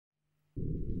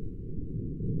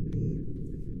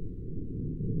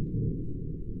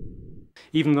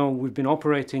even though we've been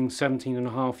operating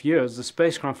 17.5 years, the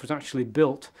spacecraft was actually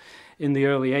built in the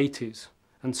early 80s.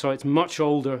 And so it's much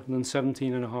older than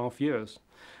 17.5 years.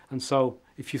 And so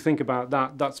if you think about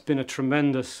that, that's been a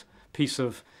tremendous piece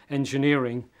of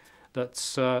engineering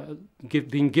that's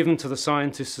been given to the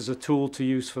scientists as a tool to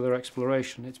use for their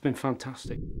exploration. It's been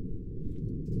fantastic.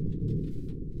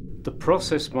 The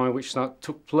process by which that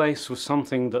took place was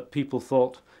something that people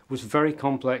thought was very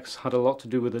complex, had a lot to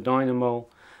do with the dynamo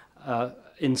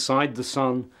inside the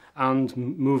sun and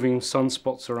moving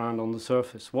sunspots around on the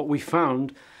surface. What we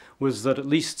found was that, at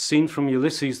least seen from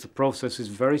Ulysses, the process is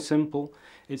very simple.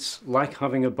 It's like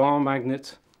having a bar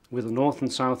magnet with a north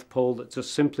and south pole that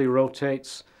just simply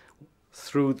rotates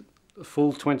through the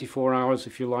full 24 hours,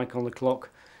 if you like, on the clock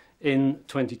in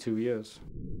 22 years.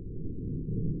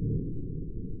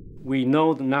 We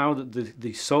know now that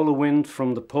the solar wind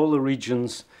from the polar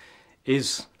regions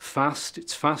is fast.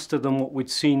 It's faster than what we'd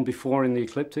seen before in the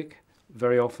ecliptic.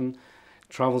 Very often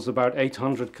travels about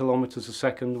 800 kilometers a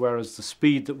second, whereas the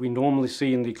speed that we normally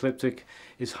see in the ecliptic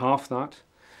is half that.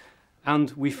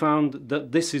 And we found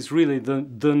that this is really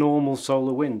the normal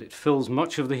solar wind. It fills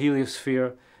much of the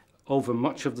heliosphere over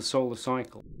much of the solar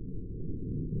cycle.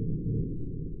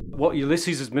 What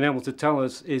Ulysses has been able to tell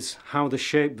us is how the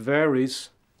shape varies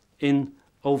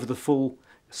over the full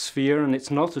sphere, and it's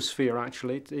not a sphere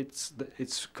actually.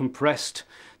 It's compressed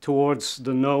towards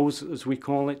the nose, as we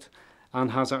call it,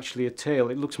 and has actually a tail.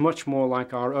 It looks much more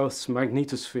like our Earth's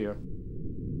magnetosphere.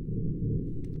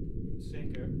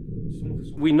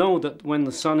 We know that when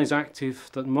the sun is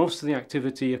active, that most of the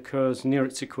activity occurs near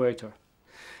its equator.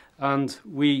 And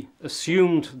we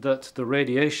assumed that the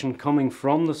radiation coming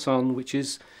from the sun, which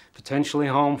is potentially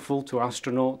harmful to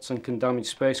astronauts and can damage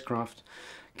spacecraft,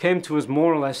 came to us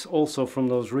more or less also from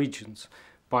those regions.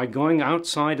 By going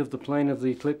outside of the plane of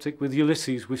the ecliptic with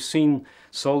Ulysses, we've seen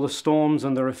solar storms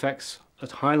and their effects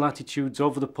at high latitudes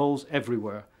over the poles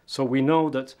everywhere. So we know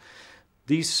that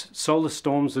these solar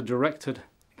storms are directed,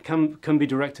 can be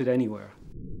directed anywhere.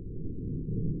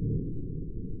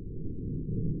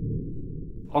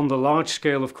 On the large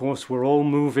scale, of course, we're all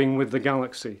moving with the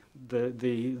galaxy.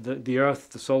 The Earth,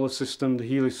 the solar system, the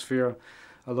heliosphere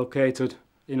are located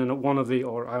in one of the,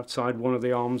 or outside one of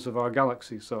the arms of our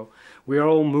galaxy. So we are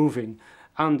all moving,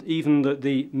 and even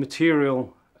the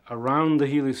material around the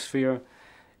heliosphere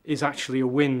is actually a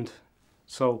wind.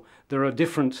 So there are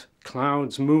different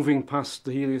clouds moving past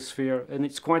the heliosphere, and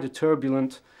it's quite a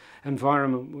turbulent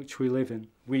environment which we live in.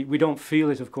 We don't feel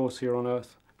it, of course, here on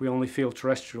Earth. We only feel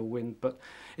terrestrial wind, but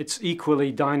it's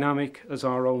equally dynamic as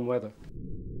our own weather.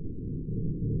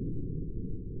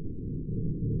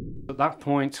 At that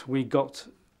point, we got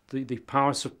the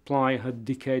power supply had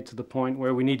decayed to the point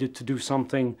where we needed to do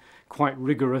something quite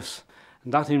rigorous,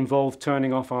 and that involved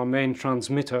turning off our main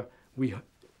transmitter.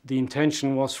 The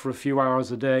intention was for a few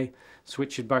hours a day,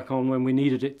 switch it back on when we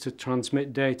needed it to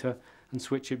transmit data, and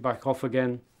switch it back off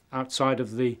again outside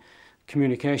of the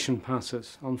communication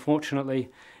passes. Unfortunately,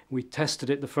 we tested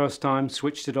it the first time,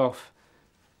 switched it off,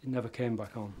 it never came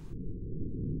back on.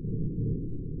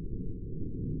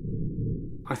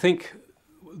 I think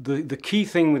the key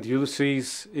thing with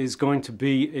Ulysses is going to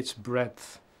be its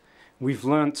breadth. We've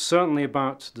learnt certainly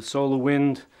about the solar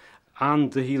wind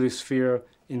and the heliosphere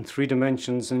in 3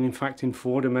 dimensions, and in fact in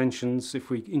 4 dimensions if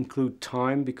we include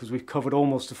time, because we've covered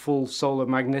almost a full solar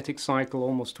magnetic cycle,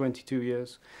 almost 22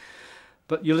 years.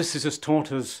 But Ulysses has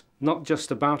taught us not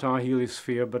just about our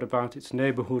heliosphere, but about its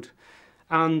neighbourhood,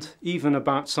 and even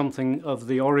about something of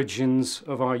the origins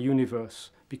of our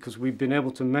universe, because we've been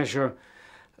able to measure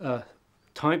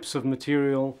types of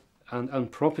material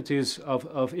and properties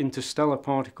of interstellar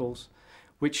particles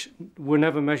which were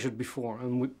never measured before.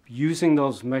 And using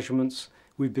those measurements,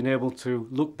 we've been able to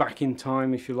look back in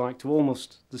time, if you like, to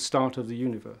almost the start of the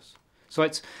universe. So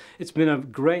it's been a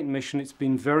great mission. It's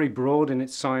been very broad in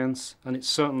its science, and it's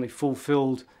certainly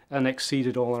fulfilled and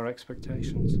exceeded all our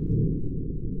expectations.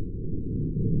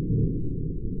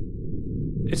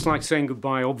 It's like saying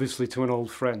goodbye, obviously, to an old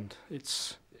friend.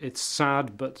 It's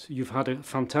sad, but you've had a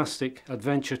fantastic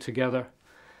adventure together,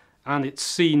 and it's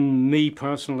seen me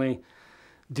personally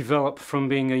develop from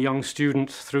being a young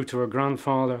student through to a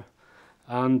grandfather,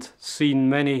 and seen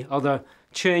many other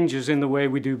changes in the way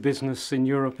we do business in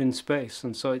Europe in space.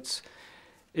 And so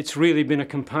it's really been a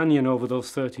companion over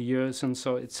those 30 years, and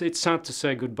so it's sad to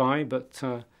say goodbye, but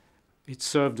it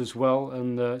served us well,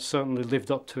 and certainly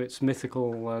lived up to its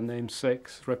mythical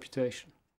namesakes reputation.